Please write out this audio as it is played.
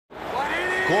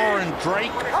Gore and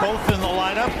Drake both in the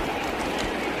lineup.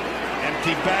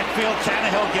 Empty backfield.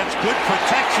 Tannehill gets good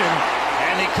protection,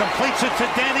 and he completes it to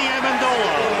Danny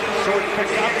Amendola. Short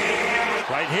pickup.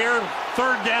 Right here,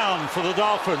 third down for the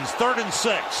Dolphins. 3rd and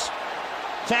 6.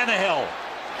 Tannehill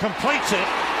completes it.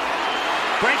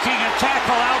 Breaking a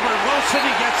tackle, Albert Wilson.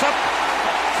 He gets up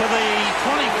to the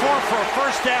 24 for a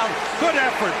first down. Good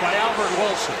effort by Albert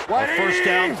Wilson. A first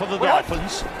down for the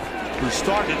Dolphins, who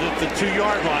started at the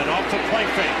 2-yard line off the play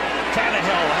fake.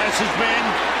 Tannehill has his man,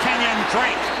 Kenyon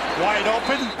Drake, wide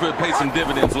open. Could pay some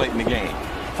dividends late in the game.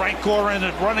 Frank Gore in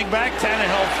at running back.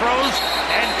 Tannehill throws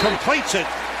and completes it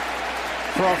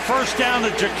for a first down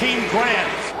to Jakeem Grant.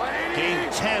 Gain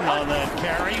 10 on that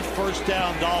carry. First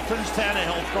down Dolphins.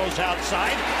 Tannehill throws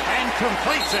outside and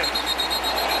completes it.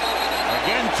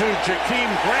 Again to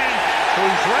Jakeem Grant,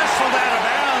 who's wrestled out of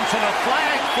bounds, and a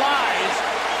flag flies.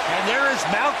 And there is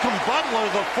Malcolm Butler,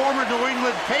 the former New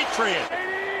England Patriot.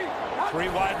 3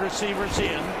 wide receivers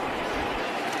in.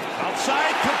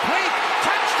 Outside, complete.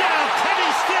 Touchdown,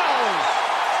 Teddy Stills.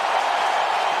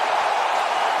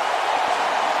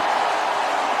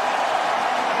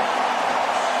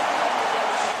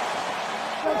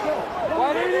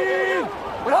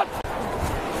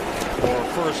 For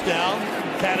first down,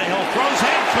 Tannehill throws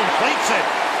and completes it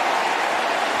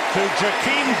to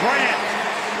Jakeem Grant.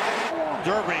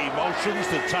 Derby motions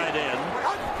the tight end.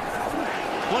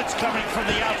 Blitz coming from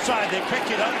the outside. They pick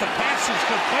it up. The pass is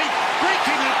complete.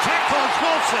 Breaking the tackle is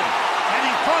Wilson. And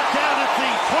he's brought down at the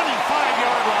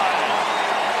 25-yard line.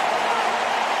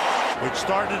 Which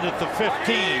started at the 15.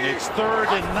 It's 3rd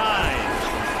and 9.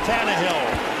 Tannehill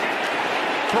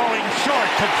throwing short.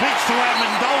 Completes to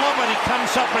Amendola, but he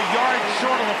comes up a yard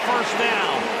short of the first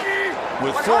down.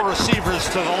 With 4 receivers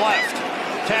to the left.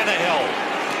 Tannehill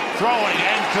throwing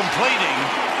and completing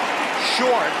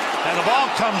short, and the ball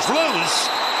comes loose,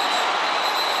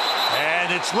 and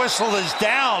it's whistled as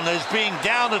down, as being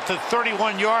down at the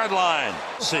 31-yard line.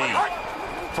 See,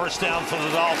 first down for the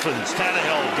Dolphins.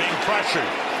 Tannehill being pressured,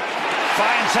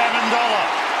 finds Amendola,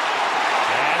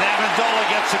 and Amendola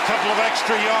gets a couple of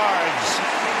extra yards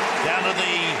down to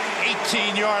the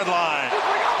 18-yard line.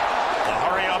 The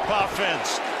hurry-up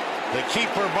offense. The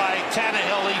keeper by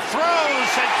Tannehill. He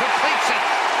throws and completes it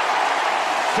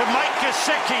to Mike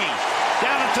Gesicki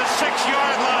down at the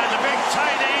 6-yard line, the big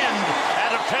tight end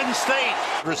out of Penn State.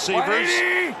 Receivers.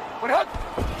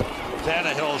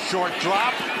 Tannehill short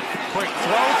drop, quick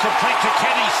throw, complete to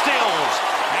Kenny Stills.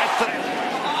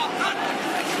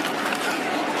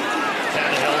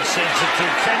 Tannehill sends it to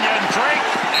Kenyon Drake,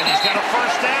 and he's got a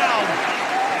first down.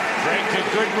 Drake, a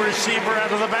good receiver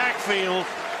out of the backfield.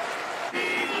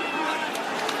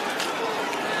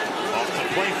 Off the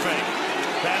play fake.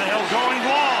 Tannehill going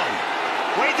long.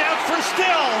 Way down for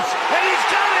Stills. And he's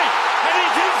got it. And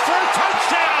he's in for a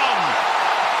touchdown.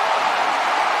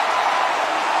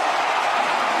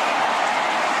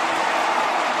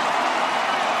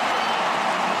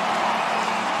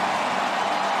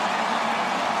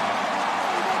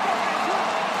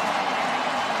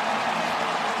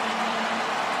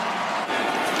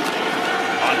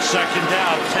 On second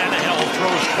down, Tannehill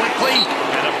throws quickly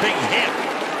and a big hit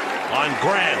on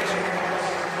Grant.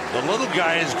 The little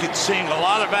guy is seeing a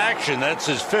lot of action. That's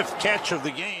his 5th catch of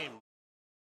the game.